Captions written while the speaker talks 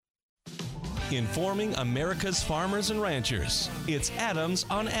informing America's farmers and ranchers. It's Adams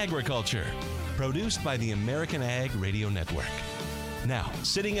on Agriculture, produced by the American Ag Radio Network. Now,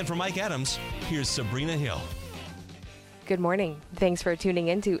 sitting in for Mike Adams, here's Sabrina Hill. Good morning. Thanks for tuning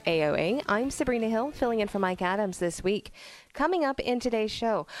in to AOA. I'm Sabrina Hill, filling in for Mike Adams this week. Coming up in today's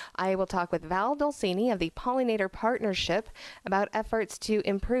show, I will talk with Val Dolcini of the Pollinator Partnership about efforts to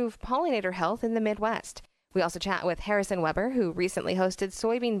improve pollinator health in the Midwest. We also chat with Harrison Weber, who recently hosted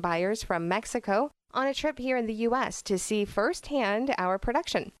soybean buyers from Mexico on a trip here in the U.S. to see firsthand our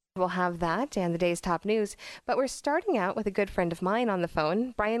production. We'll have that and the day's top news, but we're starting out with a good friend of mine on the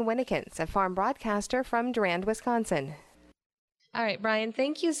phone, Brian Winnekins, a farm broadcaster from Durand, Wisconsin. All right, Brian,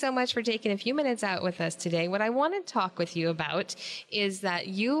 thank you so much for taking a few minutes out with us today. What I want to talk with you about is that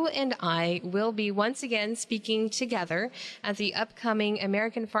you and I will be once again speaking together at the upcoming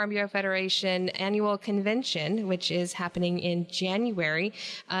American Farm Bureau Federation annual convention, which is happening in January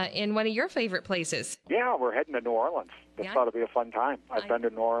in one of your favorite places. Yeah, we're heading to New Orleans. This ought to be a fun time. I've been to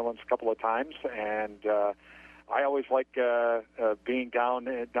New Orleans a couple of times, and I always like being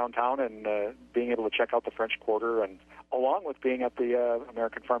downtown and being able to check out the French Quarter, and along with being at the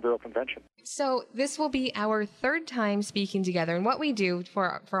American Farm Bureau Convention. So this will be our third time speaking together. And what we do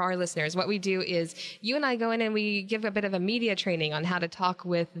for our listeners, what we do is you and I go in and we give a bit of a media training on how to talk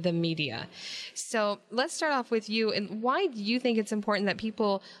with the media. So let's start off with you. And why do you think it's important that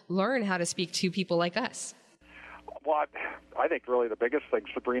people learn how to speak to people like us? Well, I think really the biggest thing,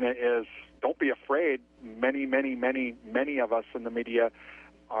 Sabrina, is don't be afraid. Many of us in the media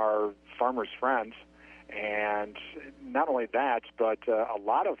are farmers' friends. And not only that, but a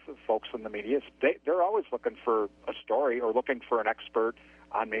lot of folks in the media, they're always looking for a story or looking for an expert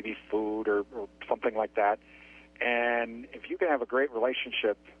on maybe food or something like that. And if you can have a great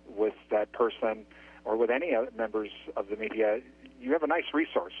relationship with that person or with any other members of the media, you have a nice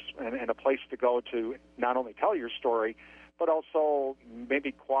resource and a place to go to not only tell your story, but also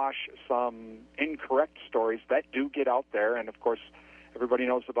maybe quash some incorrect stories that do get out there. And, of course, everybody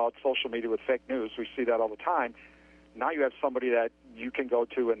knows about social media with fake news. We see that all the time. Now you have somebody that you can go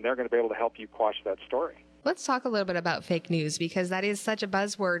to, and they're going to be able to help you quash that story. Let's talk a little bit about fake news, because that is such a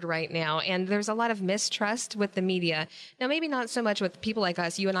buzzword right now, and there's a lot of mistrust with the media. Now, maybe not so much with people like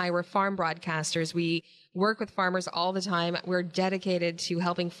us. You and I were farm broadcasters. We work with farmers all the time. We're dedicated to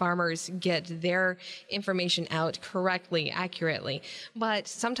helping farmers get their information out correctly, accurately. But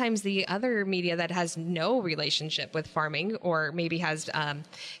sometimes the other media that has no relationship with farming or maybe has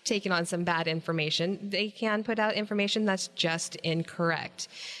taken on some bad information, they can put out information that's just incorrect.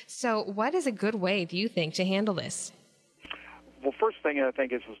 So what is a good way, do you think, to handle this? Well, first thing I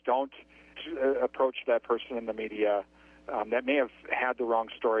think is don't approach that person in the media that may have had the wrong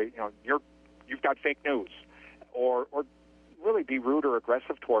story. You've got fake news, or really be rude or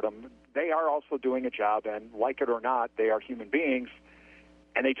aggressive toward them. They are also doing a job, and like it or not, they are human beings,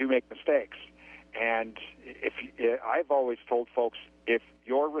 and they do make mistakes. And I've always told folks, if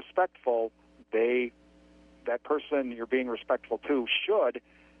you're respectful, that person you're being respectful to should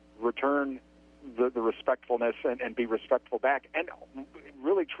return the respectfulness and be respectful back, and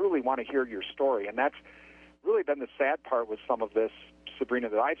really truly want to hear your story. And that's really been the sad part with some of this, Sabrina,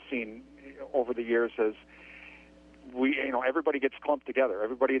 that I've seen over the years is everybody gets clumped together.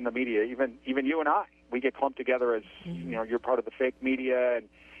 Everybody in the media, even you and I, we get clumped together as you're part of the fake media and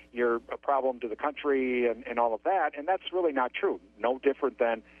you're a problem to the country and all of that. And that's really not true. No different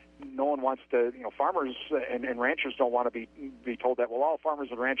than no one wants to, farmers and ranchers don't want to be told that, well, all farmers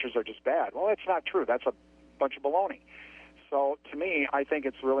and ranchers are just bad. Well, that's not true. That's a bunch of baloney. So to me, I think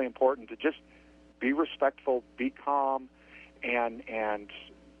it's really important to just be respectful, be calm, and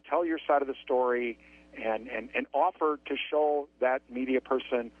tell your side of the story and offer to show that media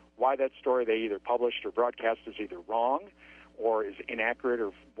person why that story they either published or broadcast is either wrong or is inaccurate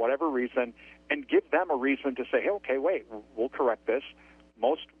or whatever reason, and give them a reason to say, hey, okay, wait, we'll correct this.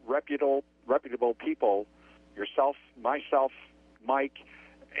 Most reputable people, yourself, myself, Mike,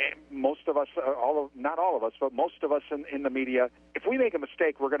 most of us, not all of us, but most of us in the media, if we make a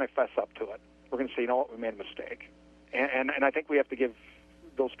mistake, we're going to fess up to it. We're going to say, you know what, we made a mistake. And I think we have to give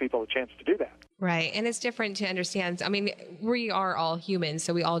those people a chance to do that. Right. And it's different to understand. I mean, we are all humans,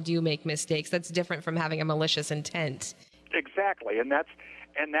 so we all do make mistakes. That's different from having a malicious intent. Exactly. And that's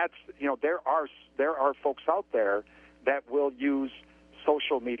there are folks out there that will use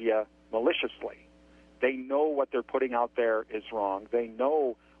social media maliciously. They know what they're putting out there is wrong. They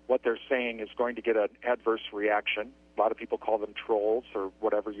know what they're saying is going to get an adverse reaction. A lot of people call them trolls or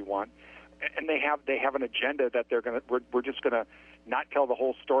whatever you want. And they have an agenda that we're just going to not tell the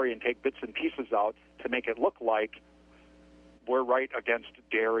whole story and take bits and pieces out to make it look like we're right against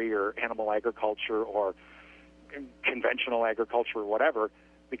dairy or animal agriculture or conventional agriculture or whatever,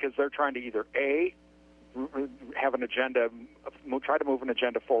 because they're trying to either A, have an agenda, try to move an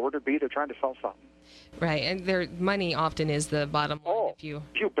agenda forward, or B, they're trying to sell something. Right, and their money often is the bottom line. Oh, you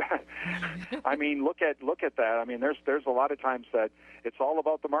bet. I mean, look at that. I mean, there's a lot of times that it's all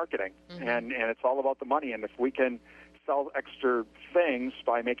about the marketing, and it's all about the money. And if we can sell extra things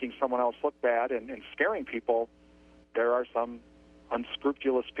by making someone else look bad and scaring people, there are some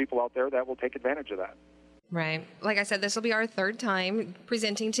unscrupulous people out there that will take advantage of that. Right. Like I said, this will be our third time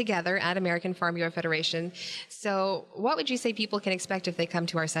presenting together at American Farm Bureau Federation. So what would you say people can expect if they come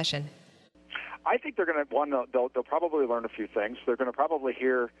to our session? I think they're going to, they'll probably learn a few things. They're going to probably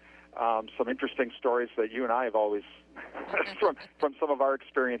hear some interesting stories that you and I have always, from some of our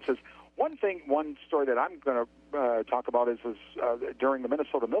experiences. One story that I'm going to talk about is during the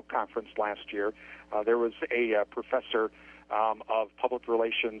Minnesota Milk Conference last year, there was a professor of public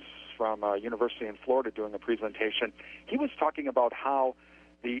relations from a university in Florida doing a presentation. He was talking about how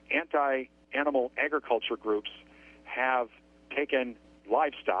the anti-animal agriculture groups have taken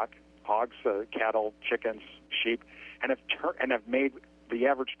livestock, hogs, cattle, chickens, sheep, and have made the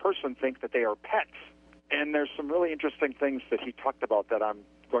average person think that they are pets. And there's some really interesting things that he talked about that I'm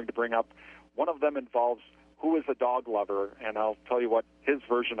going to bring up. One of them involves who is a dog lover, and I'll tell you what his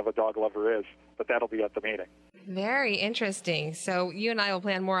version of a dog lover is, but that'll be at the meeting. Very interesting. So you and I will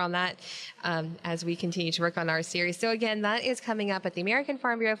plan more on that as we continue to work on our series. So again, that is coming up at the American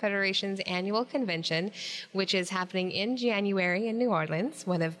Farm Bureau Federation's annual convention, which is happening in January in New Orleans,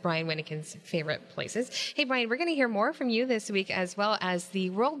 one of Brian Winnekins' favorite places. Hey, Brian, we're going to hear more from you this week as well as the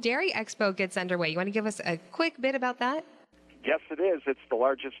World Dairy Expo gets underway. You want to give us a quick bit about that? Yes, it is. It's the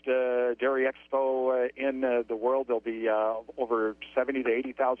largest dairy expo in the world. There'll be over 70 to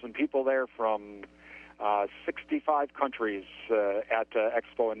 80,000 people there from 65 countries at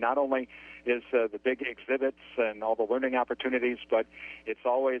Expo. And not only is the big exhibits and all the learning opportunities, but it's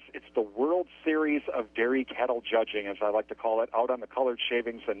the World Series of Dairy Cattle Judging, as I like to call it, out on the colored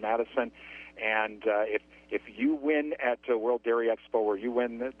shavings in Madison. And if you win at World Dairy Expo, or you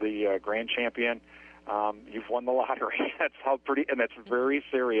win the grand champion, you've won the lottery. That's how pretty, and that's very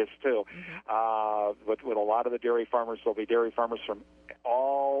serious too. With a lot of the dairy farmers, there'll be dairy farmers from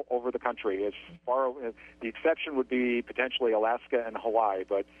all over the country. The exception would be potentially Alaska and Hawaii,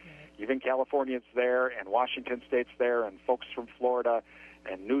 but even California's there, and Washington State's there, and folks from Florida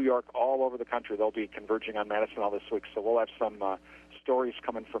and New York, all over the country. They'll be converging on Madison all this week, so we'll have some stories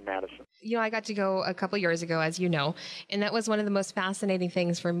coming from Madison. You know, I got to go a couple years ago, as you know, and that was one of the most fascinating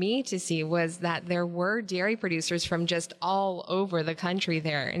things for me to see was that there were dairy producers from just all over the country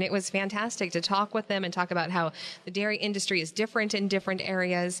there. And it was fantastic to talk with them and talk about how the dairy industry is different in different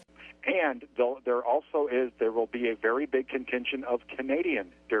areas. And there will be a very big contingent of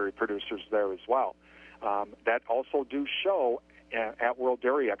Canadian dairy producers there as well. That also do show at World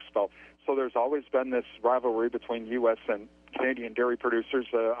Dairy Expo. So there's always been this rivalry between U.S. and Canadian dairy producers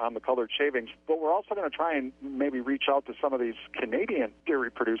on the colored shavings, but we're also going to try and maybe reach out to some of these Canadian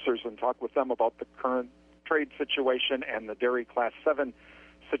dairy producers and talk with them about the current trade situation and the dairy Class 7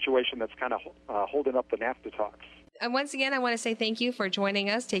 situation that's kind of holding up the NAFTA talks. And once again, I want to say thank you for joining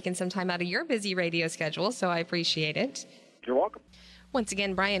us, taking some time out of your busy radio schedule, so I appreciate it. You're welcome. Once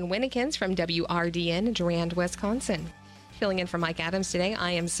again, Brian Winnekins from WRDN, Durand, Wisconsin. Filling in for Mike Adams today,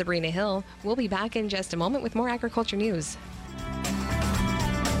 I am Sabrina Hill. We'll be back in just a moment with more agriculture news.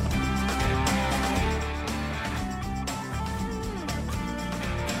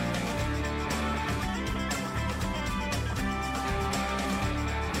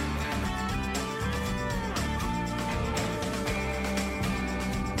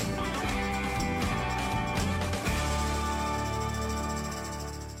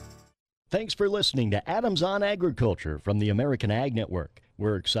 Thanks for listening to Adams on Agriculture from the American Ag Network.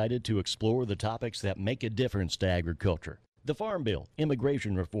 We're excited to explore the topics that make a difference to agriculture. The Farm Bill,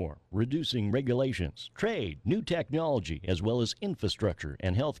 immigration reform, reducing regulations, trade, new technology, as well as infrastructure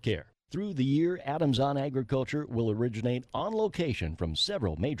and health care. Through the year, Adams on Agriculture will originate on location from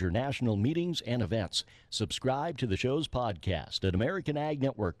several major national meetings and events. Subscribe to the show's podcast at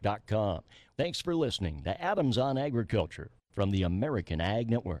AmericanAgNetwork.com. Thanks for listening to Adams on Agriculture from the American Ag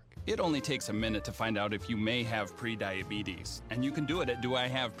Network. It only takes a minute to find out if you may have prediabetes, and you can do it at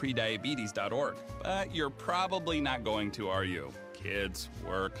doihaveprediabetes.org. But you're probably not going to, are you? Kids,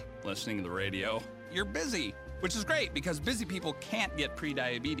 work, listening to the radio. You're busy, which is great because busy people can't get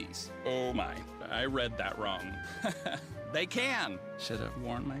prediabetes. Oh my, I read that wrong. They can. Should have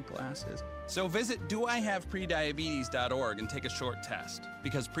worn my glasses. So visit doihaveprediabetes.org and take a short test,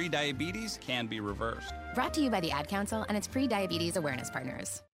 because prediabetes can be reversed. Brought to you by the Ad Council and its pre-diabetes awareness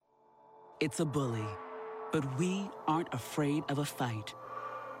partners. It's a bully, but we aren't afraid of a fight.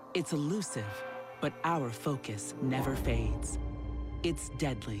 It's elusive, but our focus never fades. It's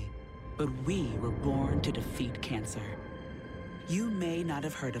deadly, but we were born to defeat cancer. You may not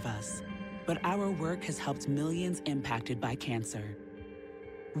have heard of us, but our work has helped millions impacted by cancer.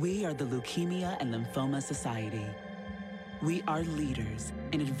 We are the Leukemia and Lymphoma Society. We are leaders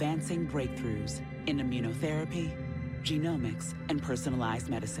in advancing breakthroughs in immunotherapy, genomics, and personalized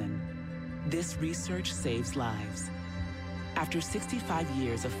medicine. This research saves lives. After 65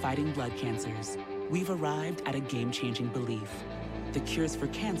 years of fighting blood cancers, we've arrived at a game-changing belief. The cures for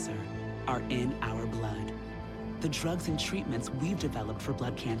cancer are in our blood. The drugs and treatments we've developed for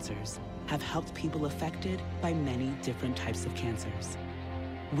blood cancers have helped people affected by many different types of cancers.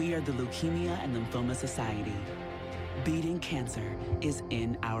 We are the Leukemia and Lymphoma Society. Beating cancer is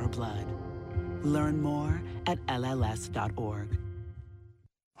in our blood. Learn more at lls.org.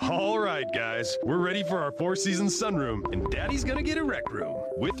 All right, guys, we're ready for our Four Seasons sunroom, and Daddy's gonna get a rec room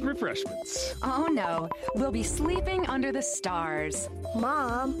with refreshments. Oh no, we'll be sleeping under the stars.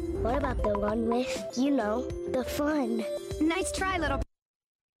 Mom, what about the one with, the fun? Nice try, little.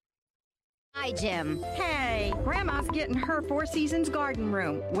 Hi, Jim. Hey, Grandma's getting her Four Seasons garden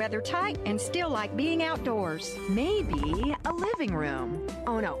room. Weather tight and still like being outdoors. Maybe a living room.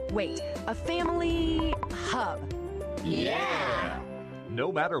 Oh no, wait, a family hub. Yeah! No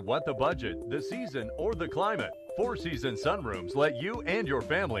matter what the budget, the season, or the climate, Four Seasons sunrooms let you and your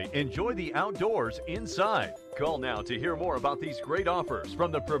family enjoy the outdoors inside. Call now to hear more about these great offers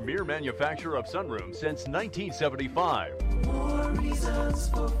from the premier manufacturer of sunrooms since 1975. More reasons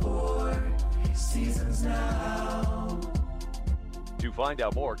for Four Seasons now. To find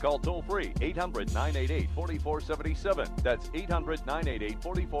out more, call toll-free 800-988-4477. That's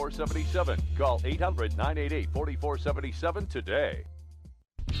 800-988-4477. Call 800-988-4477 today.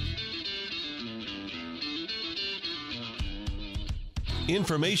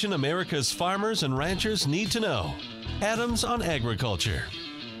 Information America's farmers and ranchers need to know. Adams on Agriculture.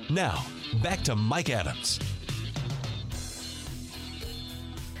 Now, back to Mike Adams.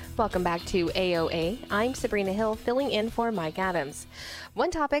 Welcome back to AOA. I'm Sabrina Hill, filling in for Mike Adams. One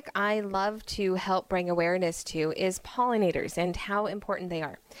topic I love to help bring awareness to is pollinators and how important they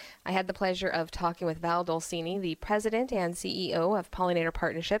are. I had the pleasure of talking with Val Dolcini, the president and CEO of Pollinator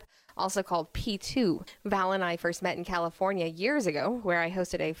Partnership, also called P2. Val and I first met in California years ago, where I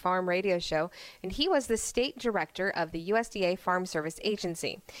hosted a farm radio show, and he was the state director of the USDA Farm Service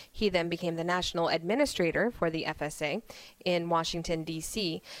Agency. He then became the national administrator for the FSA in Washington,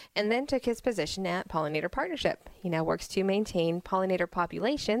 D.C., and then took his position at Pollinator Partnership. He now works to maintain pollinator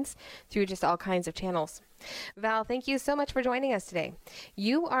populations through just all kinds of channels. Val, thank you so much for joining us today.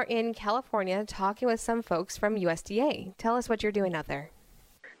 You are in California talking with some folks from USDA. Tell us what you're doing out there.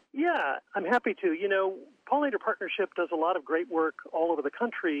 Yeah, I'm happy to. Pollinator Partnership does a lot of great work all over the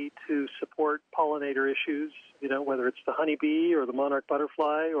country to support pollinator issues, whether it's the honeybee or the monarch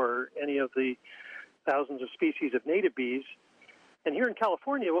butterfly or any of the thousands of species of native bees. And here in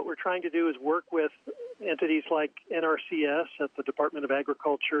California, what we're trying to do is work with entities like NRCS at the Department of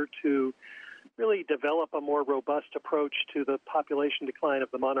Agriculture to really develop a more robust approach to the population decline of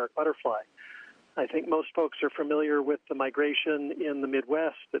the monarch butterfly. I think most folks are familiar with the migration in the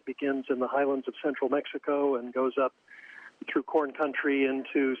Midwest that begins in the highlands of central Mexico and goes up through corn country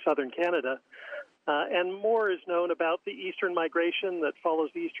into southern Canada. And more is known about the eastern migration that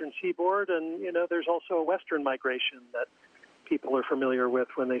follows the eastern seaboard. And, there's also a western migration that people are familiar with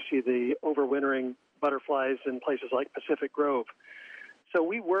when they see the overwintering butterflies in places like Pacific Grove. So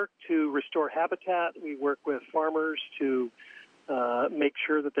we work to restore habitat. We work with farmers to make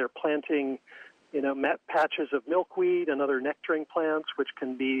sure that they're planting patches of milkweed and other nectaring plants, which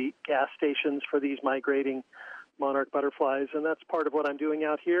can be gas stations for these migrating monarch butterflies. And that's part of what I'm doing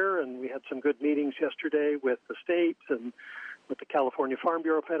out here. And we had some good meetings yesterday with the state and with the California Farm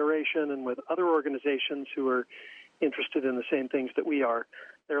Bureau Federation and with other organizations who are interested in the same things that we are.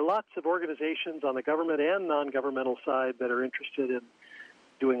 There are lots of organizations on the government and non-governmental side that are interested in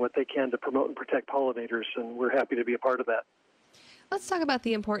doing what they can to promote and protect pollinators, and we're happy to be a part of that. Let's talk about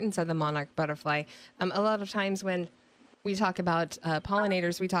the importance of the monarch butterfly. A lot of times when we talk about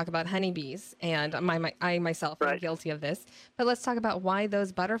pollinators, we talk about honeybees, and I myself am guilty of this. But let's talk about why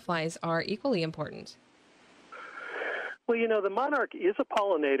those butterflies are equally important. Well, the monarch is a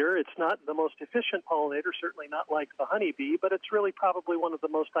pollinator. It's not the most efficient pollinator, certainly not like the honeybee, but it's really probably one of the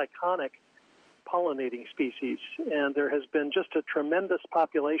most iconic pollinating species. And there has been just a tremendous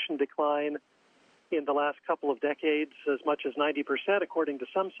population decline in the last couple of decades, as much as 90%, according to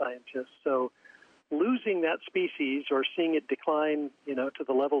some scientists. So losing that species or seeing it decline, to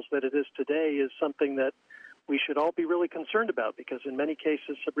the levels that it is today is something that we should all be really concerned about, because in many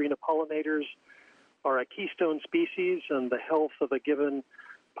cases, Sabrina, pollinators are a keystone species, and the health of a given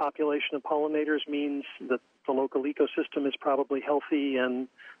population of pollinators means that the local ecosystem is probably healthy and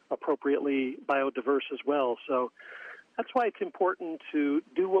appropriately biodiverse as well. So that's why it's important to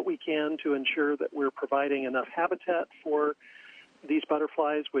do what we can to ensure that we're providing enough habitat for these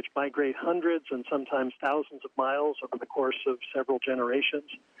butterflies, which migrate hundreds and sometimes thousands of miles over the course of several generations.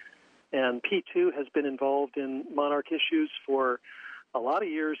 And P2 has been involved in monarch issues for a lot of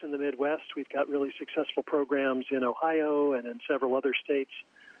years in the Midwest. We've got really successful programs in Ohio and in several other states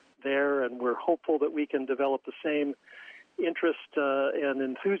there, and we're hopeful that we can develop the same interest and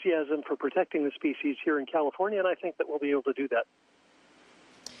enthusiasm for protecting the species here in California, and I think that we'll be able to do that.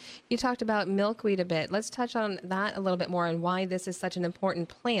 You talked about milkweed a bit. Let's touch on that a little bit more and why this is such an important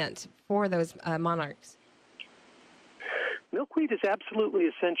plant for those monarchs. Milkweed is absolutely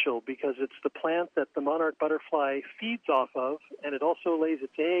essential because it's the plant that the monarch butterfly feeds off of, and it also lays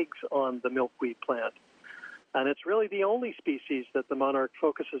its eggs on the milkweed plant. And it's really the only species that the monarch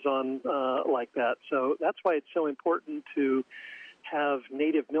focuses on like that. So that's why it's so important to have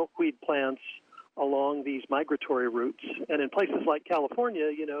native milkweed plants along these migratory routes. And in places like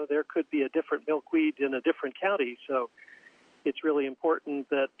California, there could be a different milkweed in a different county. So it's really important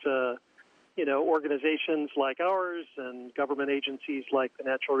that organizations like ours and government agencies like the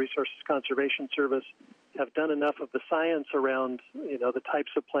Natural Resources Conservation Service have done enough of the science around, the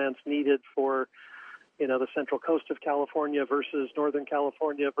types of plants needed for, the central coast of California versus Northern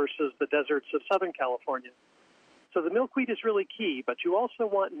California versus the deserts of Southern California. So the milkweed is really key, but you also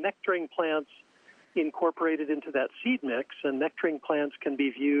want nectaring plants incorporated into that seed mix, and nectaring plants can be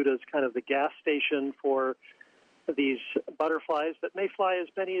viewed as kind of the gas station for these butterflies that may fly as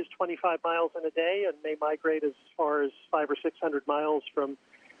many as 25 miles in a day and may migrate as far as 500 or 600 miles from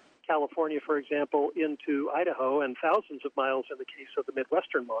California, for example, into Idaho, and thousands of miles in the case of the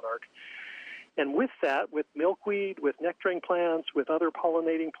Midwestern monarch. And with that, with milkweed, with nectaring plants, with other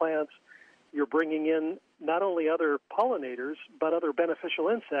pollinating plants, you're bringing in not only other pollinators, but other beneficial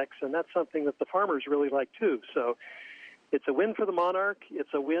insects, and that's something that the farmers really like too. So it's a win for the monarch,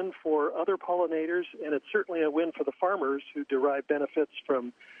 it's a win for other pollinators, and it's certainly a win for the farmers who derive benefits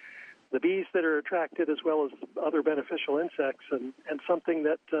from the bees that are attracted as well as other beneficial insects, and something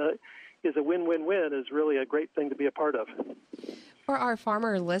that is a win-win-win is really a great thing to be a part of. For our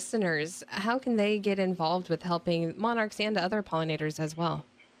farmer listeners, how can they get involved with helping monarchs and other pollinators as well?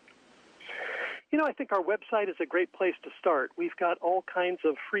 I think our website is a great place to start. We've got all kinds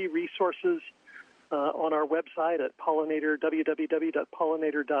of free resources on our website at Pollinator,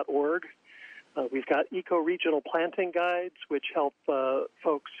 www.pollinator.org. We've got eco-regional planting guides, which help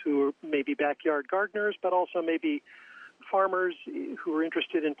folks who may be backyard gardeners, but also maybe farmers who are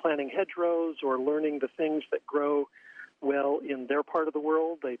interested in planting hedgerows or learning the things that grow well in their part of the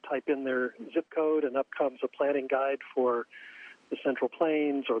world. They type in their zip code, and up comes a planting guide for the Central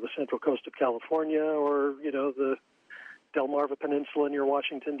Plains or the Central Coast of California or, the Delmarva Peninsula near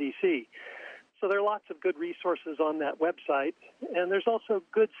Washington, D.C. So there are lots of good resources on that website. And there's also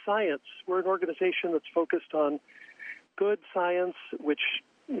good science. We're an organization that's focused on good science, which,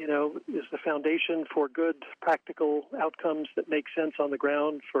 is the foundation for good practical outcomes that make sense on the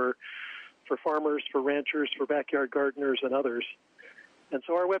ground for farmers, for ranchers, for backyard gardeners, and others. And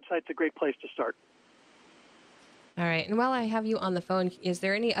so our website's a great place to start. All right. And while I have you on the phone, is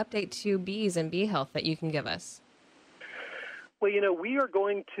there any update to bees and bee health that you can give us? Well, we are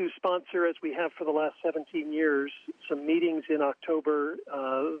going to sponsor, as we have for the last 17 years, some meetings in October,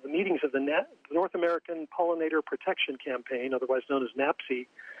 the meetings of the North American Pollinator Protection Campaign, otherwise known as NAPSI.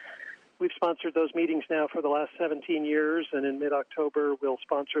 We've sponsored those meetings now for the last 17 years, and in mid-October, we'll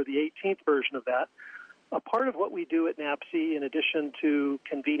sponsor the 18th version of that. A part of what we do at NAPSI, in addition to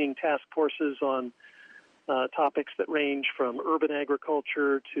convening task forces on topics that range from urban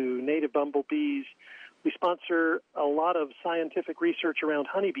agriculture to native bumblebees, we sponsor a lot of scientific research around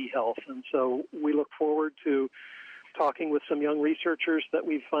honeybee health. And so we look forward to talking with some young researchers that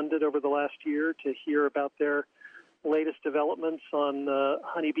we've funded over the last year to hear about their latest developments on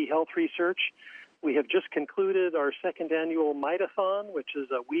honeybee health research. We have just concluded our second annual Mitathon, which is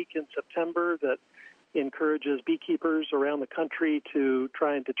a week in September that encourages beekeepers around the country to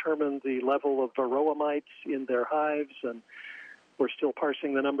try and determine the level of varroa mites in their hives. And we're still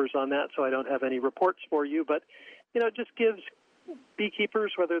parsing the numbers on that, so I don't have any reports for you. But, it just gives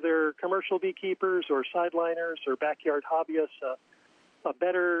beekeepers, whether they're commercial beekeepers or sideliners or backyard hobbyists, a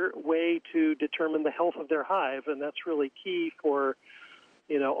better way to determine the health of their hive, and that's really key for,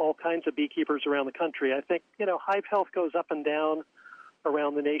 all kinds of beekeepers around the country. I think, hive health goes up and down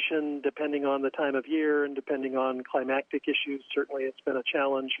around the nation depending on the time of year and depending on climatic issues. Certainly it's been a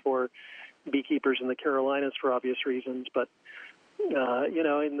challenge for beekeepers in the Carolinas for obvious reasons, but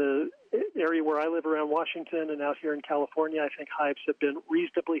in the area where I live around Washington and out here in California, I think hives have been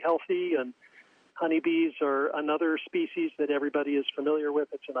reasonably healthy, and honeybees are another species that everybody is familiar with.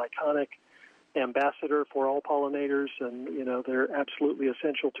 It's an iconic ambassador for all pollinators, and, they're absolutely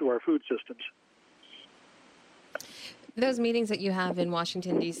essential to our food systems. Those meetings that you have in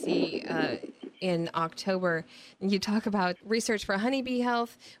Washington, D.C. In October, you talk about research for honeybee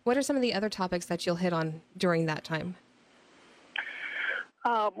health. What are some of the other topics that you'll hit on during that time?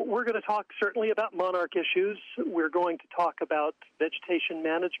 We're going to talk certainly about monarch issues. We're going to talk about vegetation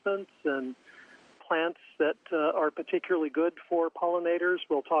management and plants that are particularly good for pollinators.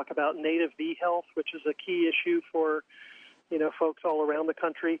 We'll talk about native bee health, which is a key issue for, folks all around the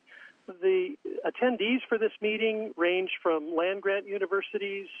country. The attendees for this meeting range from land-grant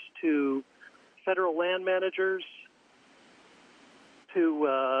universities to federal land managers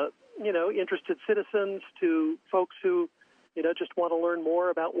to, interested citizens, to folks who just want to learn more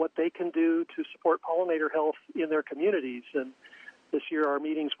about what they can do to support pollinator health in their communities. And this year our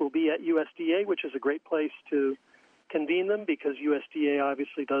meetings will be at USDA, which is a great place to convene them because USDA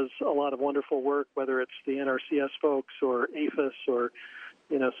obviously does a lot of wonderful work, whether it's the NRCS folks or APHIS or,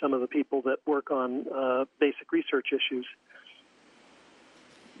 some of the people that work on basic research issues.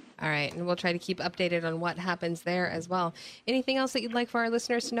 All right, and we'll try to keep updated on what happens there as well. Anything else that you'd like for our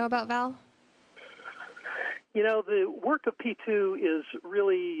listeners to know about, Val? The work of P2 is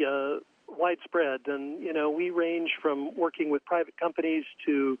really widespread, and, we range from working with private companies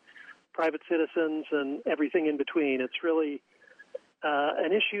to private citizens and everything in between. It's really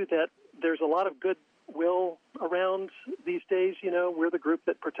an issue that there's a lot of goodwill around these days. We're the group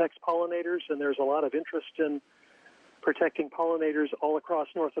that protects pollinators, and there's a lot of interest in protecting pollinators all across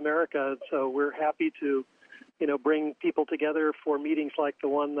North America. So we're happy to bring people together for meetings like the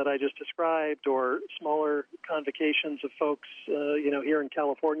one that I just described, or smaller convocations of folks, here in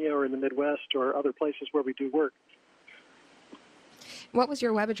California or in the Midwest or other places where we do work. What was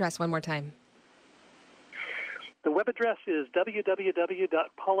your web address one more time? The web address is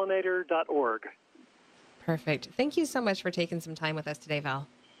www.pollinator.org. Perfect. Thank you so much for taking some time with us today, Val.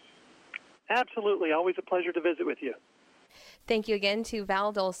 Absolutely. Always a pleasure to visit with you. Thank you again to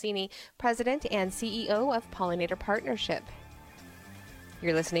Val Dolcini, President and CEO of Pollinator Partnership.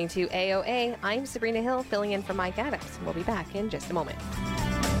 You're listening to AOA. I'm Sabrina Hill, filling in for Mike Adams. We'll be back in just a moment.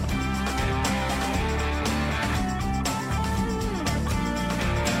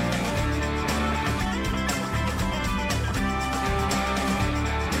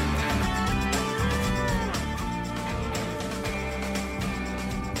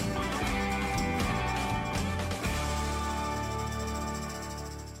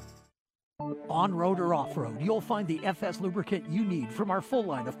 On-road or off-road, you'll find the FS lubricant you need from our full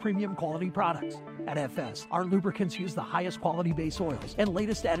line of premium quality products. At FS, our lubricants use the highest quality base oils and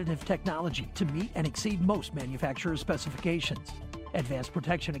latest additive technology to meet and exceed most manufacturer specifications. Advanced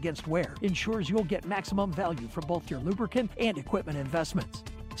protection against wear ensures you'll get maximum value from both your lubricant and equipment investments.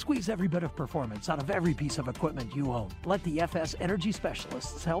 Squeeze every bit of performance out of every piece of equipment you own. Let the FS Energy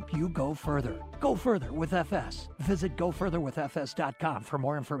Specialists help you go further. Go further with FS. Visit gofurtherwithfs.com for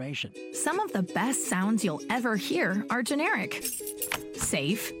more information. Some of the best sounds you'll ever hear are generic.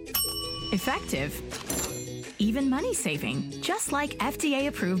 Safe. Effective. Even money-saving, just like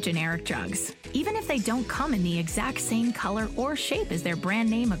FDA-approved generic drugs. Even if they don't come in the exact same color or shape as their brand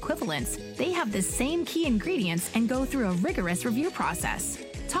name equivalents, they have the same key ingredients and go through a rigorous review process.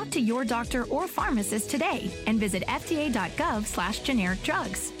 Talk to your doctor or pharmacist today and visit fda.gov/generic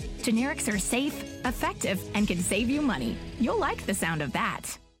drugs. Generics are safe, effective, and can save you money. You'll like the sound of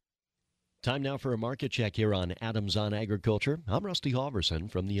that. Time now for a market check here on Adams on Agriculture. I'm Rusty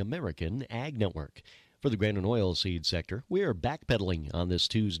Halverson from the American Ag Network. For the grain and oilseed sector, we are backpedaling on this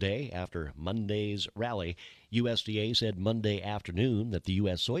Tuesday after Monday's rally. USDA said Monday afternoon that the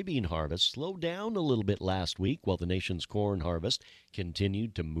U.S. soybean harvest slowed down a little bit last week while the nation's corn harvest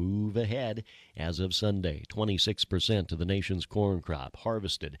continued to move ahead. As of Sunday, 26% of the nation's corn crop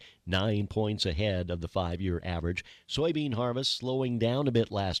harvested, 9 points ahead of the 5-year average. Soybean harvest slowing down a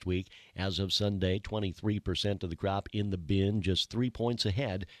bit last week. As of Sunday, 23% of the crop in the bin, just 3 points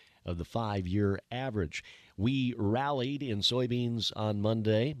ahead of the 5-year average. We rallied in soybeans on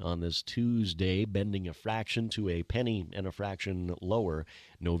Monday. On this Tuesday, bending a fraction to a penny and a fraction lower.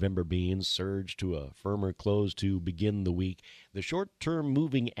 November beans surged to a firmer close to begin the week. The short-term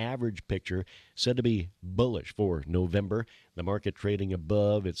moving average picture said to be bullish for November. The market trading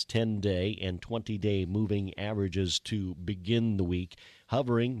above its 10-day and 20-day moving averages to begin the week,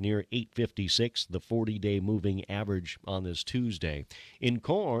 hovering near 856, the 40-day moving average on this Tuesday. In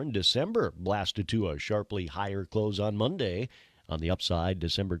corn, December blasted to a sharply higher close on Monday. On the upside,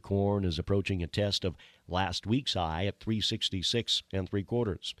 December corn is approaching a test of last week's high at 366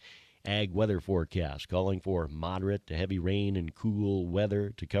 3/4. Ag weather forecast calling for moderate to heavy rain and cool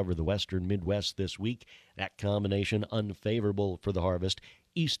weather to cover the western Midwest this week. That combination unfavorable for the harvest.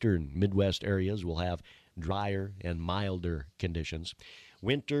 Eastern Midwest areas will have drier and milder conditions.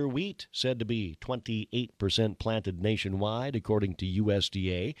 Winter wheat said to be 28% planted nationwide, according to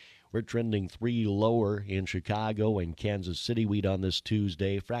USDA. We're trending 3 lower in Chicago and Kansas City wheat on this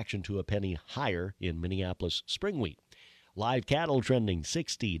Tuesday, fraction to a penny higher in Minneapolis spring wheat. Live cattle trending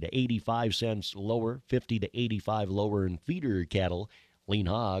 60 to 85 cents lower, 50 to 85 lower in feeder cattle. Lean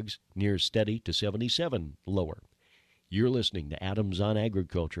hogs near steady to 77 lower. You're listening to Adams on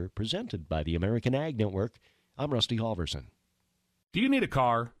Agriculture, presented by the American Ag Network. I'm Rusty Halverson. Do you need a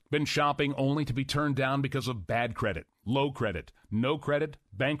car? Been shopping only to be turned down because of bad credit, low credit, no credit,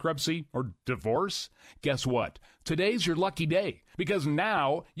 bankruptcy, or divorce? Guess what? Today's your lucky day, because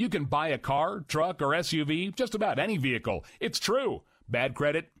now you can buy a car, truck, or SUV, just about any vehicle. It's true. Bad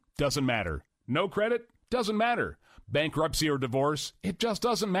credit doesn't matter. No credit doesn't matter. Bankruptcy or divorce, it just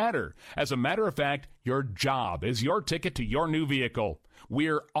doesn't matter. As a matter of fact, your job is your ticket to your new vehicle.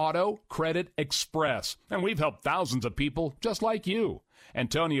 We're Auto Credit Express, and we've helped thousands of people just like you.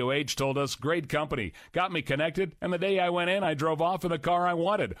 Antonio H. told us, great company, got me connected, and the day I went in, I drove off in the car I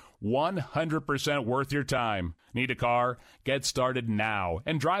wanted. 100% worth your time. Need a car? Get started now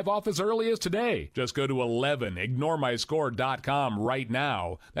and drive off as early as today. Just go to 11ignoremyscore.com right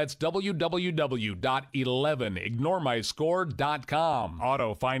now. That's www.11ignoremyscore.com.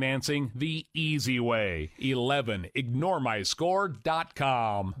 Auto financing the easy way.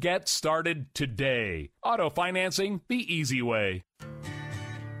 11ignoremyscore.com. Get started today. Auto financing the easy way.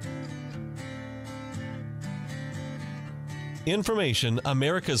 Information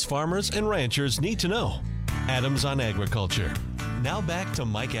America's farmers and ranchers need to know. Adams on Agriculture. Now back to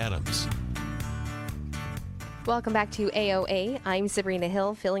Mike Adams. Welcome back to AOA. I'm Sabrina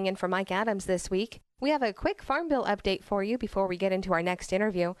Hill, filling in for Mike Adams this week. We have a quick Farm Bill update for you before we get into our next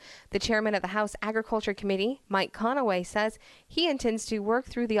interview. The chairman of the House Agriculture Committee, Mike Conaway, says he intends to work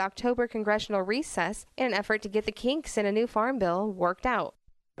through the October congressional recess in an effort to get the kinks in a new Farm Bill worked out.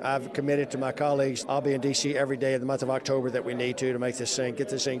 I've committed to my colleagues. I'll be in D.C. every day of the month of October that we need to make this thing, get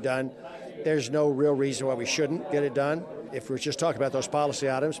this thing done. There's no real reason why we shouldn't get it done if we're just talking about those policy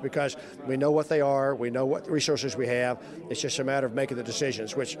items, because we know what they are, we know what resources we have. It's just a matter of making the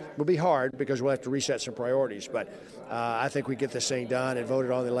decisions, which will be hard because we'll have to reset some priorities. But I think we get this thing done and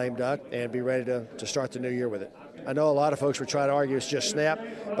voted on the lame duck and be ready to start the new year with it. I know a lot of folks would try to argue it's just SNAP,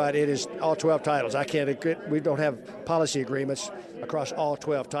 but it is all 12 titles. We don't have policy agreements across all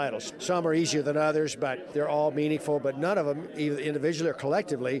 12 titles. Some are easier than others, but they're all meaningful, but none of them, either individually or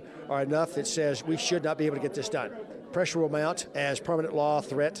collectively, are enough that says we should not be able to get this done. Pressure will mount as permanent law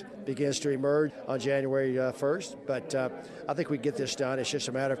threat begins to emerge on January 1st, but I think we get this done. It's just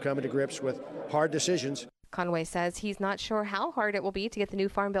a matter of coming to grips with hard decisions. Conway says he's not sure how hard it will be to get the new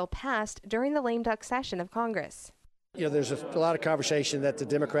Farm Bill passed during the lame duck session of Congress. You know, there's a lot of conversation that the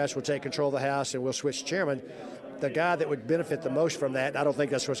Democrats will take control of the House and we'll switch chairman. The guy that would benefit the most from that, I don't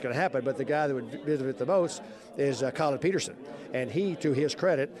think that's what's going to happen, but the guy that would benefit the most is Colin Peterson. And he, to his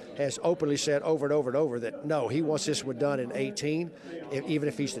credit, has openly said over and over and over that, no, he wants this one done in 18. Even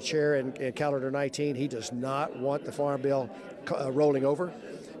if he's the chair in calendar 19, he does not want the Farm Bill rolling over.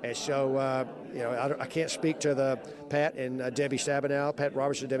 And so, I can't speak to the Pat and Debbie Stabenow, Pat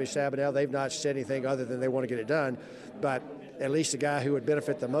Robertson and Debbie Stabenow. They've not said anything other than they want to get it done. But at least the guy who would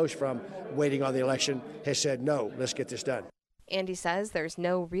benefit the most from waiting on the election has said, no, let's get this done. Andy says there's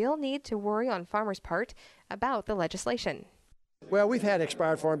no real need to worry on farmers' part about the legislation. Well, we've had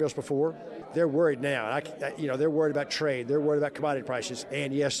expired farm bills before. They're worried now. They're worried about trade. They're worried about commodity prices.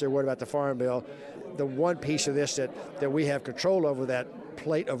 And, yes, they're worried about the farm bill. The one piece of this that we have control over that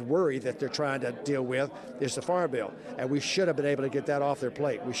plate of worry that they're trying to deal with is the Farm Bill. And we should have been able to get that off their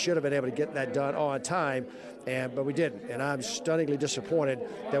plate. We should have been able to get that done on time, but we didn't. And I'm stunningly disappointed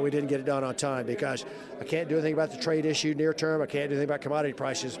that we didn't get it done on time, because I can't do anything about the trade issue near term. I can't do anything about commodity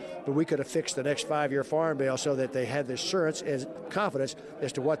prices, but we could have fixed the next 5-year Farm Bill so that they had the assurance and confidence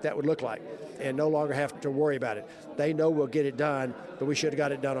as to what that would look like and no longer have to worry about it. They know we'll get it done, but we should have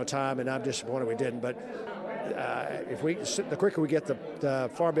got it done on time, and I'm disappointed we didn't. But the quicker we get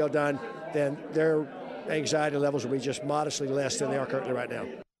the Farm Bill done, then their anxiety levels will be just modestly less than they are currently right now.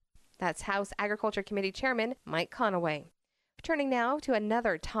 That's House Agriculture Committee Chairman Mike Conaway. Turning now to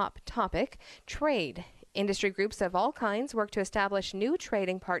another top topic, trade. Industry groups of all kinds work to establish new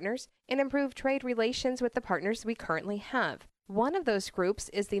trading partners and improve trade relations with the partners we currently have. One of those groups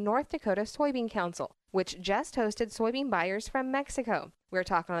is the North Dakota Soybean Council, which just hosted soybean buyers from Mexico. We're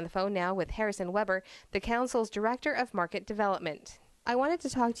talking on the phone now with Harrison Weber, the council's Director of Market Development. I wanted to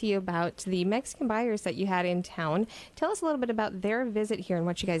talk to you about the Mexican buyers that you had in town. Tell us a little bit about their visit here and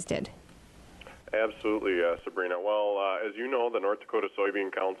what you guys did. Absolutely, Sabrina. Well, as you know, the North Dakota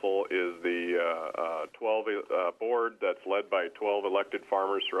Soybean Council is the 12 board that's led by 12 elected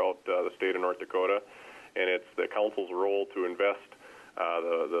farmers throughout the state of North Dakota, and it's the council's role to invest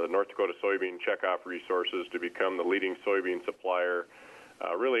the North Dakota soybean checkoff resources to become the leading soybean supplier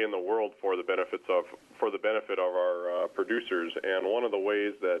really in the world for the benefit of our producers. And one of the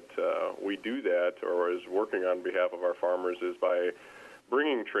ways that we do that, or is working on behalf of our farmers, is by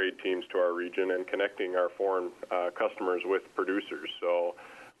bringing trade teams to our region and connecting our foreign customers with producers. So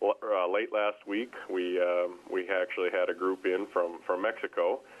late last week, we actually had a group in from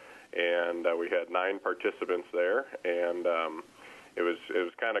Mexico, and we had 9 participants there, and it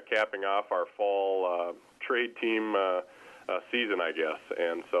was kind of capping off our fall trade team season, I guess.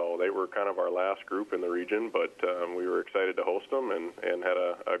 And so they were kind of our last group in the region, but we were excited to host them and had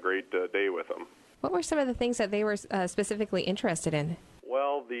a great day with them. What were some of the things that they were specifically interested in?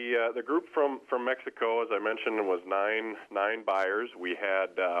 Well, the group from Mexico, as I mentioned, was nine buyers. We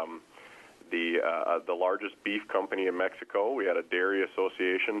had the largest beef company in Mexico. We had a dairy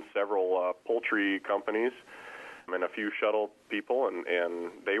association, several poultry companies, and a few shuttle people,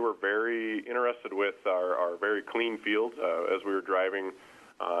 and they were very interested with our very clean fields. As we were driving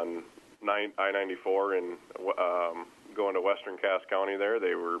on I-94 and going to western Cass County there,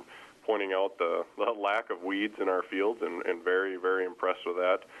 they were pointing out the lack of weeds in our fields and very, very impressed with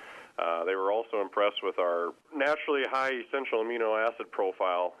that. They were also impressed with our naturally high essential amino acid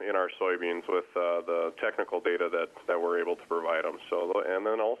profile in our soybeans with the technical data that we're able to provide them. So, and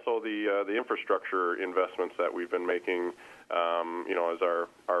then also the infrastructure investments that we've been making, as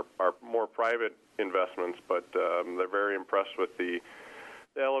our more private investments, but they're very impressed with the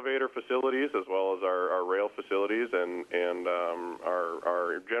elevator facilities as well as our rail facilities and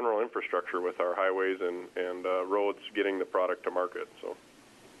our general infrastructure with our highways and roads getting the product to market. So.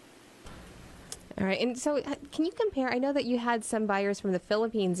 All right, and so can you compare, I know that you had some buyers from the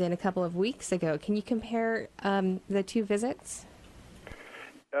Philippines in a couple of weeks ago. Can you compare the two visits?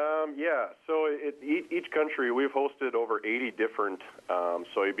 Yeah, so each country, we've hosted over 80 different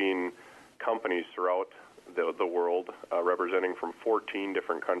soybean companies throughout the world, representing from 14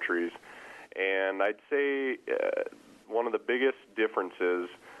 different countries. And I'd say one of the biggest differences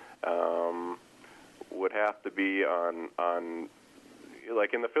would have to be on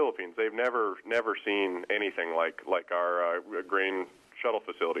like in the Philippines. They've never seen anything like our grain shuttle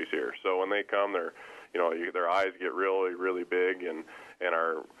facilities here. So when they come, their eyes get really, really big and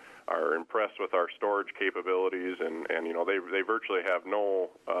are impressed with our storage capabilities, and they virtually have no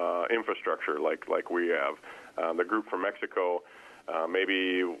infrastructure like we have. The group from Mexico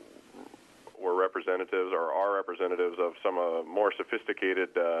maybe were representatives or are representatives of some more sophisticated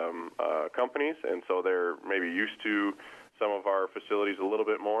companies, and so they're maybe used to some of our facilities a little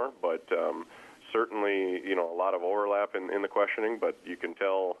bit more, but certainly, a lot of overlap in the questioning, but you can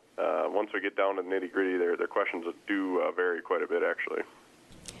tell once we get down to the nitty-gritty, their questions do vary quite a bit, actually.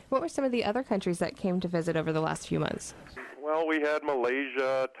 What were some of the other countries that came to visit over the last few months? Well, we had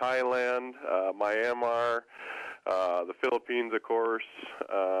Malaysia, Thailand, Myanmar, the Philippines, of course.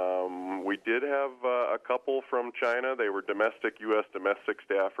 We did have a couple from China. They were U.S. domestic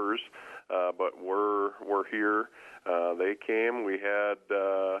staffers, but were here. They came. We had,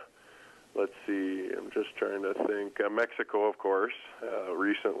 let's see, I'm just trying to think, Mexico, of course,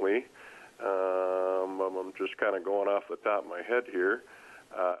 recently. I'm just kind of going off the top of my head here.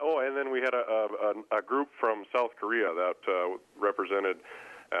 And then we had a group from South Korea that represented.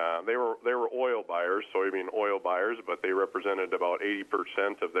 They were oil buyers, soybean oil buyers, but they represented about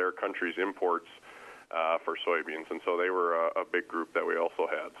 80% of their country's imports for soybeans, and so they were a big group that we also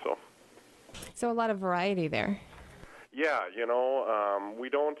had. So a lot of variety there. Yeah, we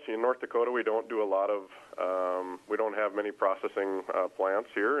don't, in North Dakota, we don't do a lot of, we don't have many processing plants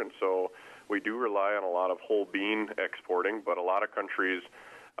here, and so we do rely on a lot of whole bean exporting, but a lot of countries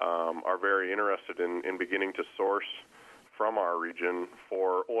are very interested in beginning to source from our region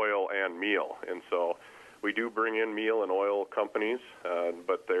for oil and meal. And so we do bring in meal and oil companies,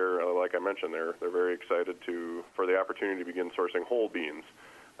 but they're, like I mentioned, they're very excited for the opportunity to begin sourcing whole beans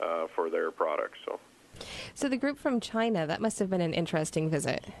for their products. So the group from China, that must have been an interesting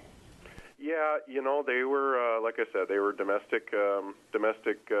visit. Yeah, they were, like I said, they were domestic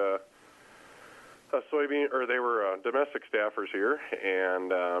soybean, or they were domestic staffers here,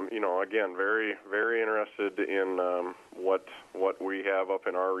 and again, very, very interested in what we have up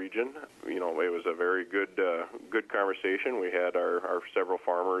in our region. It was a very good conversation. We had our several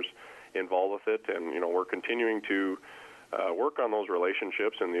farmers involved with it, and we're continuing to work on those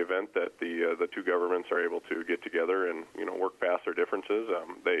relationships in the event that the two governments are able to get together and work past their differences.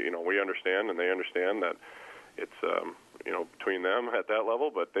 We understand, and they understand that it's between them at that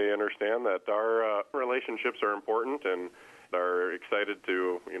level, but they understand that our relationships are important and are excited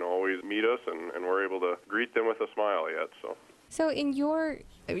to always meet us, and we're able to greet them with a smile yet. So in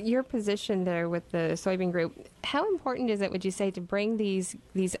your position there with the soybean group, how important is it, would you say, to bring these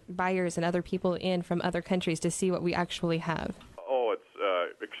buyers and other people in from other countries to see what we actually have? Oh,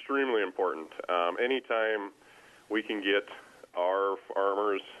 it's extremely important. Anytime we can get our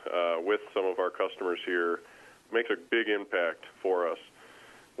farmers with some of our customers here makes a big impact for us.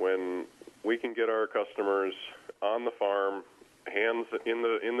 When we can get our customers on the farm, hands in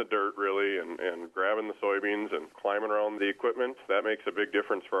the dirt really, and grabbing the soybeans and climbing around the equipment, that makes a big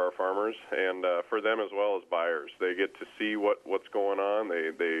difference for our farmers and for them as well as buyers. They get to see what's going on.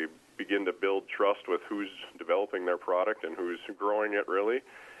 They begin to build trust with who's developing their product and who's growing it really.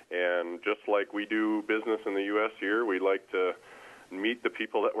 And just like we do business in the U.S. here, we like to meet the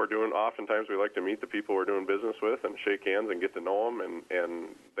people that we're doing. Oftentimes we like to meet the people we're doing business with and shake hands and get to know them, and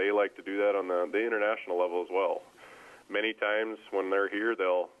they like to do that on the international level as well. Many times when they're here,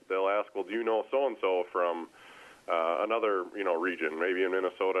 they'll ask, well, do you know so-and-so from another region, maybe in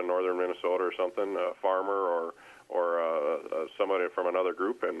Minnesota, northern Minnesota or something, a farmer or somebody from another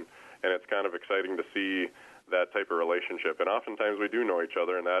group, and it's kind of exciting to see that type of relationship. And oftentimes we do know each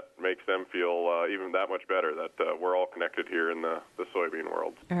other, and that makes them feel even that much better that we're all connected here in the soybean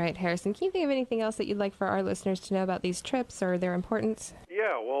world. All right, Harrison, can you think of anything else that you'd like for our listeners to know about these trips or their importance?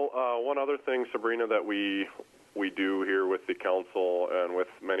 Yeah, well, one other thing, Sabrina, that we do here with the council and with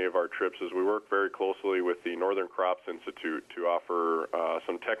many of our trips is we work very closely with the Northern Crops Institute to offer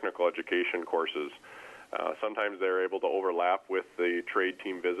some technical education courses. Sometimes they're able to overlap with the trade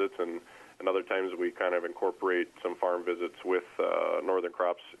team visits, and other times we kind of incorporate some farm visits with Northern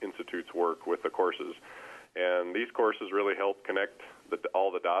Crops Institute's work with the courses. And these courses really help connect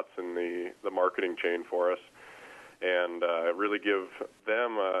all the dots in the marketing chain for us, and really give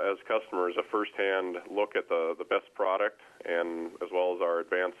them as customers a first-hand look at the best product, and as well as our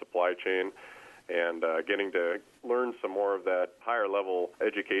advanced supply chain, and getting to learn some more of that higher-level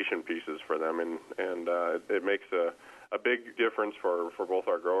education pieces for them, and it makes a big difference for both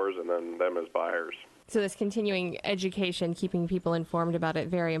our growers and then them as buyers. So this continuing education, keeping people informed about it,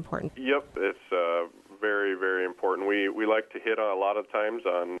 very important. Yep, it's very, very important. We like to hit a lot of times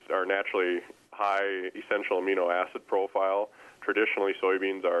on our naturally high essential amino acid profile. Traditionally,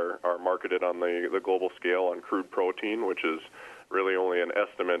 soybeans are marketed on the global scale on crude protein, which is really only an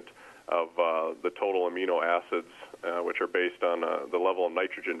estimate of the total amino acids, which are based on the level of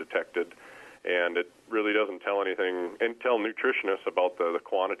nitrogen detected. And it really doesn't tell anything, and tell nutritionists about the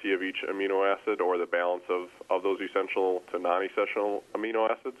quantity of each amino acid or the balance of those essential to non-essential amino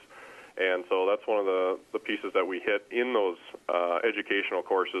acids. And so that's one of the pieces that we hit in those educational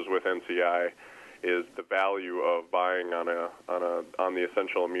courses with NCI is the value of buying on the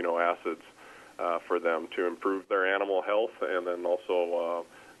essential amino acids for them to improve their animal health, and then also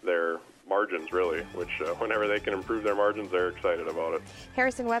their margins, really, which whenever they can improve their margins, they're excited about it.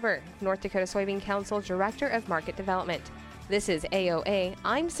 Harrison Weber, North Dakota Soybean Council Director of Market Development. This is AOA.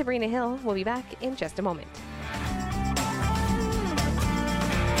 I'm Sabrina Hill. We'll be back in just a moment.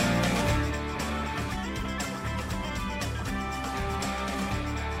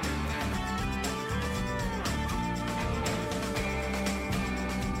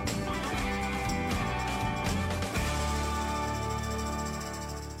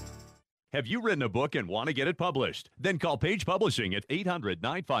 Have you written a book and want to get it published? Then call Page Publishing at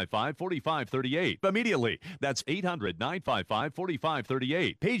 800-955-4538 immediately. That's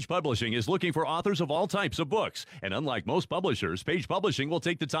 800-955-4538. Page Publishing is looking for authors of all types of books. And unlike most publishers, Page Publishing will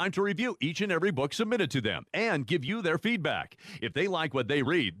take the time to review each and every book submitted to them and give you their feedback. If they like what they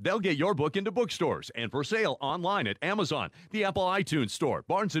read, they'll get your book into bookstores and for sale online at Amazon, the Apple iTunes Store,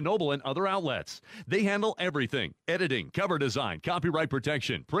 Barnes & Noble, and other outlets. They handle everything: editing, cover design, copyright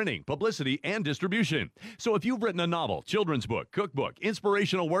protection, printing, publicity, and distribution. So if you've written a novel, children's book, cookbook,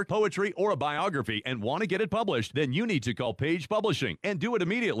 inspirational work, poetry, or a biography and want to get it published, then you need to call Page Publishing and do it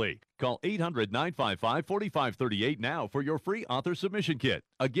immediately. Call 800-955-4538 now for your free author submission kit.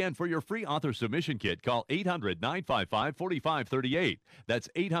 Again, for your free author submission kit, call 800-955-4538. That's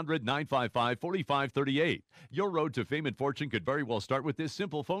 800-955-4538. Your road to fame and fortune could very well start with this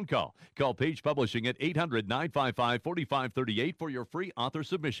simple phone call. Call Page Publishing at 800-955-4538 for your free author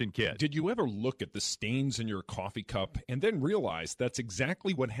submission kit. Did you ever look at the stains in your coffee cup and then realize that's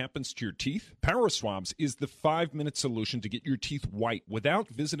exactly what happens to your teeth? Power Swabs is the 5-minute solution to get your teeth white without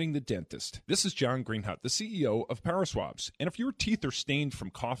visiting the dentist. This is John Greenhut, the CEO of Power Swabs. And if your teeth are stained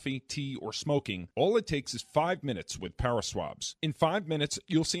from coffee, tea, or smoking, all it takes is 5 minutes with Power Swabs. In 5 minutes,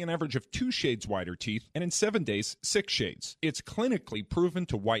 you'll see an average of 2 shades whiter teeth, and in 7 days, 6 shades. It's clinically proven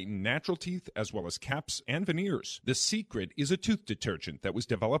to whiten natural teeth as well as caps and veneers. The secret is a tooth detergent that was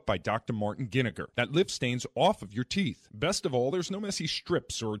developed by Dr. Martin Ginniger that lifts stains off of your teeth. Best of all, there's no messy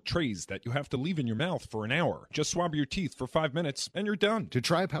strips or trays that you have to leave in your mouth for an hour. Just swab your teeth for 5 minutes, and you're done. To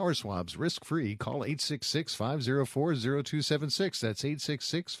try Power Swabs risk-free, call 866-504-0276. That's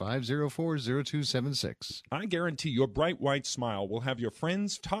 866-504-0276. I guarantee your bright white smile will have your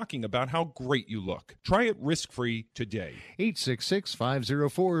friends talking about how great you look. Try it risk-free today.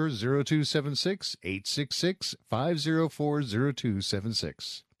 866-504-0276.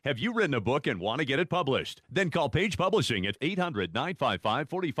 866-504-0276. Have you written a book and want to get it published? Then call Page Publishing at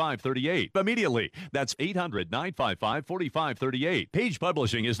 800-955-4538 immediately. That's 800-955-4538. Page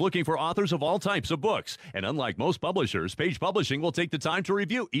Publishing is looking for authors of all types of books. And unlike most publishers, Page Publishing will take the time to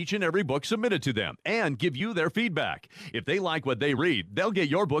review each and every book submitted to them and give you their feedback. If they like what they read, they'll get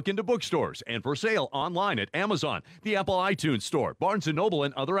your book into bookstores and for sale online at Amazon, the Apple iTunes Store, Barnes & Noble,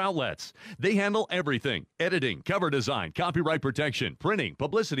 and other outlets. They handle everything: editing, cover design, copyright protection, printing,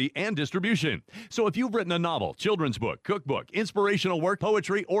 publicity, and distribution. So if you've written a novel, children's book, cookbook, inspirational work,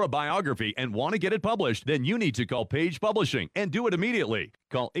 poetry, or a biography and want to get it published, then you need to call Page Publishing and do it immediately.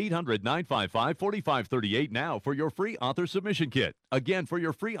 Call 800-955-4538 now for your free author submission kit. Again, for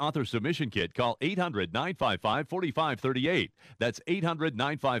your free author submission kit, call 800-955-4538. That's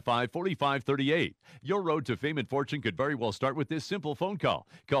 800-955-4538. Your road to fame and fortune could very well start with this simple phone call.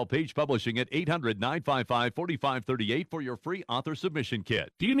 Call Page Publishing at 800-955-4538 for your free author submission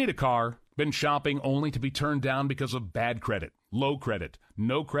kit. Do you need a car? Been shopping only to be turned down because of bad credit, low credit,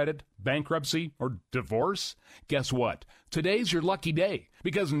 no credit, bankruptcy, or divorce? Guess what? Today's your lucky day,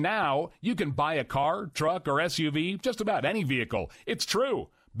 because now you can buy a car, truck, or SUV, just about any vehicle. It's true.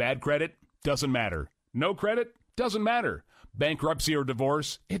 Bad credit doesn't matter. No credit doesn't matter. Bankruptcy or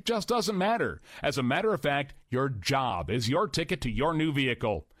divorce, it just doesn't matter. As a matter of fact, your job is your ticket to your new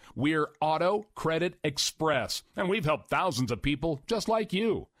vehicle. We're Auto Credit Express, and we've helped thousands of people just like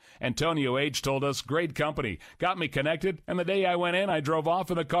you. Antonio H. told us, great company, got me connected, and the day I went in, I drove off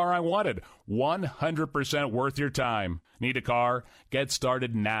in the car I wanted. 100% worth your time. Need a car? Get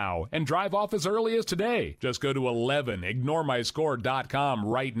started now and drive off as early as today. Just go to 11ignoremyscore.com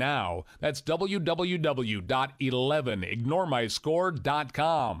right now. That's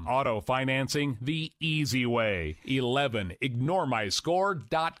www.11ignoremyscore.com. Auto financing the easy way.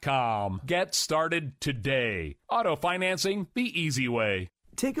 11ignoremyscore.com. Get started today. Auto financing the easy way.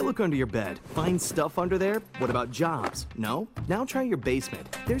 Take a look under your bed. Find stuff under there? What about jobs? No? Now try your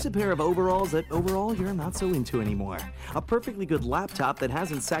basement. There's a pair of overalls that overall you're not so into anymore. A perfectly good laptop that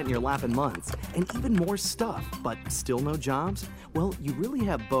hasn't sat in your lap in months. And even more stuff, but still no jobs? Well, you really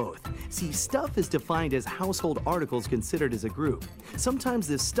have both. See, stuff is defined as household articles considered as a group. Sometimes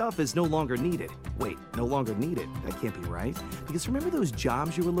this stuff is no longer needed. Wait, no longer needed? That can't be right. Because remember those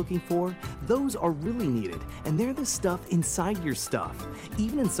jobs you were looking for? Those are really needed, and they're the stuff inside your stuff.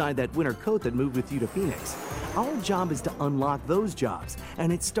 Even inside that winter coat that moved with you to Phoenix. Our job is to unlock those jobs,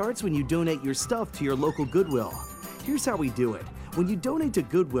 and it starts when you donate your stuff to your local Goodwill. Here's how we do it. When you donate to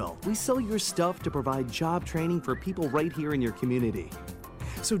Goodwill, we sell your stuff to provide job training for people right here in your community.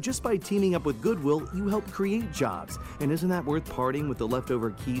 So just by teaming up with Goodwill, you help create jobs. And isn't that worth parting with the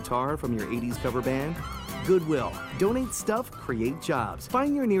leftover keytar from your 80s cover band? Goodwill. Donate stuff, create jobs.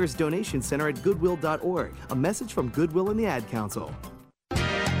 Find your nearest donation center at goodwill.org. A message from Goodwill and the Ad Council.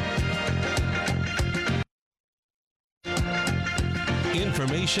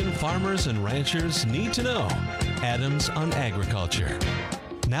 information farmers and ranchers need to know. Adams on Agriculture.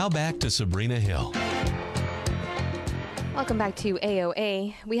 Now back to Sabrina Hill. Welcome back to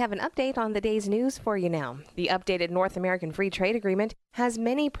AOA. We have an update on the day's news for you now. The updated North American Free Trade Agreement has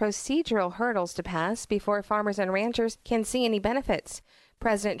many procedural hurdles to pass before farmers and ranchers can see any benefits.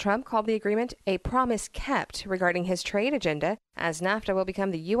 President Trump called the agreement a promise kept regarding his trade agenda, as NAFTA will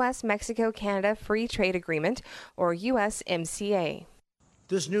become the U.S. Mexico-Canada Free Trade Agreement, or USMCA.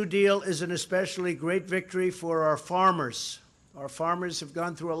 This new deal is an especially great victory for our farmers. Our farmers have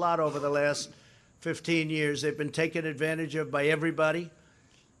gone through a lot over the last 15 years. They've been taken advantage of by everybody.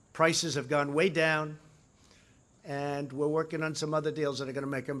 Prices have gone way down, and we're working on some other deals that are going to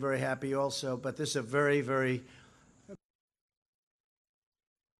make them very happy also. But this is a very, very...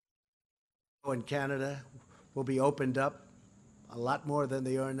 in Canada will be opened up a lot more than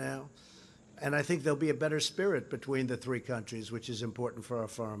they are now. And I think there'll be a better spirit between the three countries, which is important for our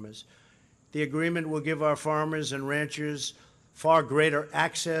farmers. The agreement will give our farmers and ranchers far greater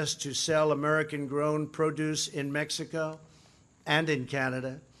access to sell American-grown produce in Mexico and in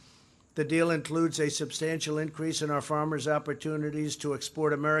Canada. The deal includes a substantial increase in our farmers' opportunities to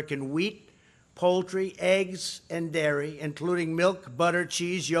export American wheat, poultry, eggs, and dairy, including milk, butter,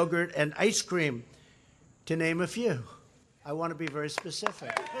 cheese, yogurt, and ice cream, to name a few. I want to be very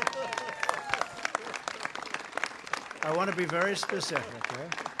specific. I want to be very specific,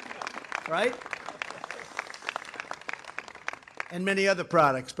 right? And many other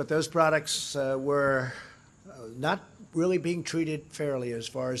products, but those products were not really being treated fairly as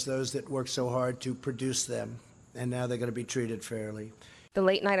far as those that worked so hard to produce them, and now they're going to be treated fairly. The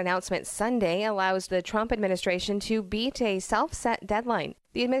late-night announcement Sunday allows the Trump administration to beat a self-set deadline.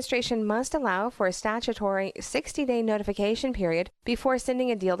 The administration must allow for a statutory 60-day notification period before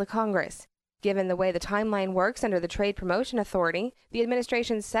sending a deal to Congress. Given the way the timeline works under the Trade Promotion Authority, the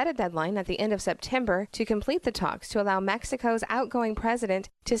administration set a deadline at the end of September to complete the talks to allow Mexico's outgoing president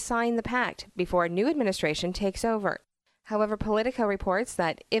to sign the pact before a new administration takes over. However, Politico reports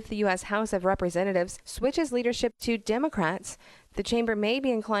that if the U.S. House of Representatives switches leadership to Democrats, the chamber may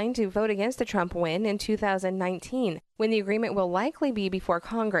be inclined to vote against the Trump win in 2019, when the agreement will likely be before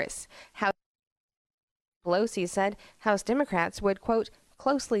Congress. House Pelosi said House Democrats would, quote,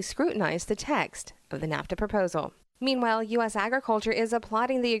 closely scrutinize the text of the NAFTA proposal. Meanwhile, U.S. agriculture is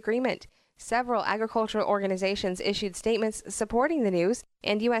applauding the agreement. Several agricultural organizations issued statements supporting the news,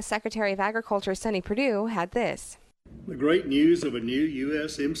 and U.S. Secretary of Agriculture Sonny Perdue had this. The great news of a new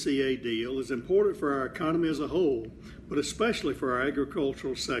USMCA deal is important for our economy as a whole, but especially for our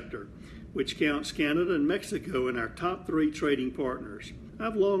agricultural sector, which counts Canada and Mexico in our top three trading partners.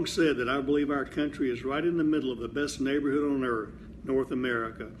 I've long said that I believe our country is right in the middle of the best neighborhood on earth, North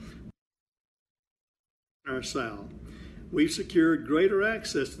America. Our South. We've secured greater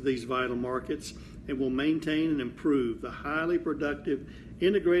access to these vital markets and will maintain and improve the highly productive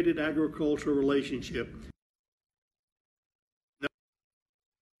integrated agricultural relationship.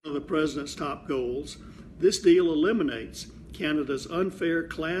 One of the President's top goals, this deal eliminates Canada's unfair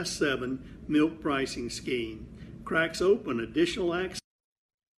Class 7 milk pricing scheme, cracks open additional access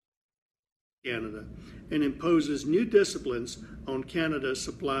to Canada, and imposes new disciplines on Canada's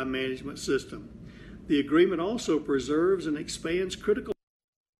supply management system. The agreement also preserves and expands critical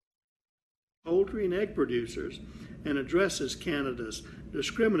poultry and egg producers and addresses Canada's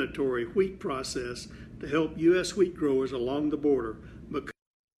discriminatory wheat process to help U.S. wheat growers along the border.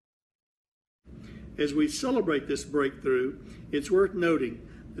 As we celebrate this breakthrough, it's worth noting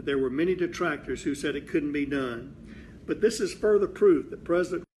that there were many detractors who said it couldn't be done. But this is further proof that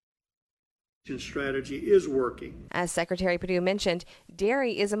President Trump's strategy is working. As Secretary Perdue mentioned,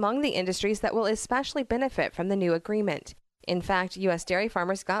 dairy is among the industries that will especially benefit from the new agreement. In fact, U.S. dairy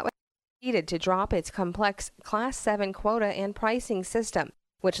farmers got what they needed to drop its complex Class 7 quota and pricing system,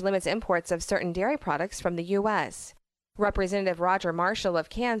 which limits imports of certain dairy products from the U.S. Representative Roger Marshall of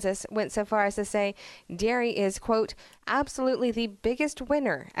Kansas went so far as to say dairy is, quote, absolutely the biggest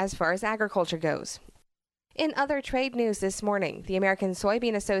winner as far as agriculture goes. In other trade news this morning, the American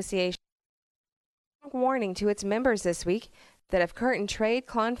Soybean Association issued a warning to its members this week that if current trade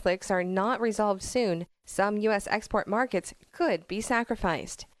conflicts are not resolved soon, some U.S. export markets could be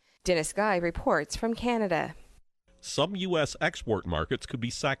sacrificed. Dennis Guy reports from Canada. Some U.S. export markets could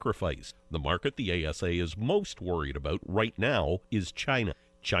be sacrificed. The market the ASA is most worried about right now is China.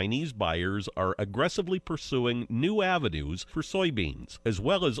 Chinese buyers are aggressively pursuing new avenues for soybeans, as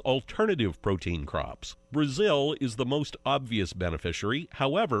well as alternative protein crops. Brazil is the most obvious beneficiary.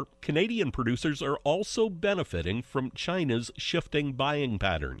 However, Canadian producers are also benefiting from China's shifting buying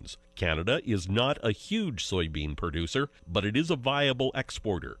patterns. Canada is not a huge soybean producer, but it is a viable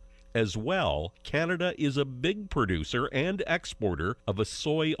exporter. As well, Canada is a big producer and exporter of a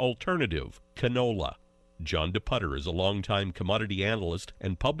soy alternative, canola. John DePutter is a longtime commodity analyst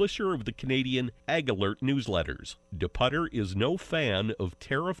and publisher of the Canadian Ag Alert newsletters. DePutter is no fan of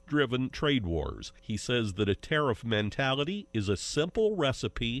tariff-driven trade wars. He says that a tariff mentality is a simple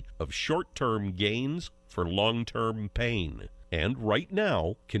recipe of short-term gains for long-term pain. And right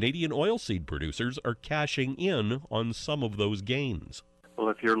now, Canadian oilseed producers are cashing in on some of those gains. Well,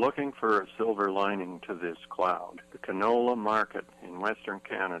 if you're looking for a silver lining to this cloud, the canola market in Western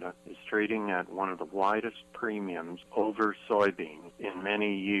Canada is trading at one of the widest premiums over soybeans in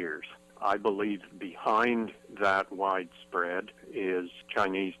many years. I believe behind that widespread is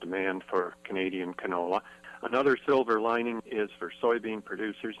Chinese demand for Canadian canola. Another silver lining is for soybean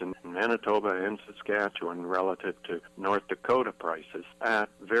producers in Manitoba and Saskatchewan relative to North Dakota prices at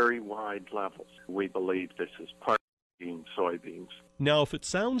very wide levels. We believe this is part of soybeans. Now, if it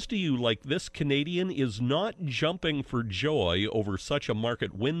sounds to you like this Canadian is not jumping for joy over such a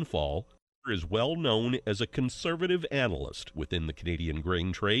market windfall, he is well known as a conservative analyst within the Canadian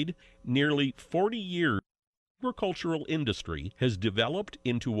grain trade. Nearly 40 years, the agricultural industry has developed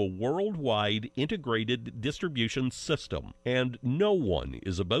into a worldwide integrated distribution system, and no one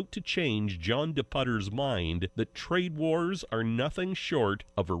is about to change John DePutter's mind that trade wars are nothing short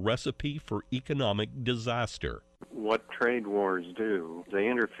of a recipe for economic disaster. What trade wars do, they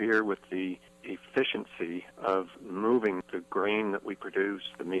interfere with the efficiency of moving the grain that we produce,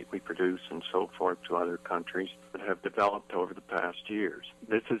 the meat we produce, and so forth to other countries that have developed over the past years.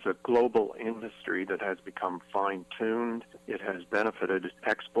 This is a global industry that has become fine-tuned. It has benefited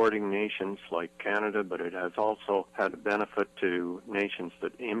exporting nations like Canada, but it has also had a benefit to nations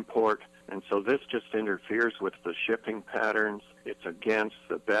that import. And so this just interferes with the shipping patterns. It's against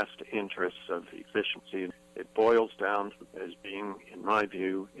the best interests of efficiency. It boils down as being, in my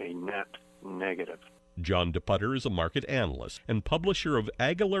view, a net negative. John DePutter is a market analyst and publisher of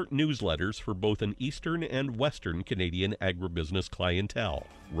Ag Alert newsletters for both an Eastern and Western Canadian agribusiness clientele.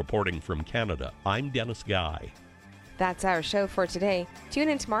 Reporting from Canada, I'm Dennis Guy. That's our show for today. Tune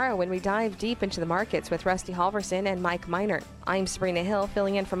in tomorrow when we dive deep into the markets with Rusty Halverson and Mike Miner. I'm Sabrina Hill,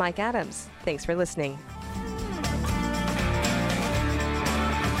 filling in for Mike Adams. Thanks for listening.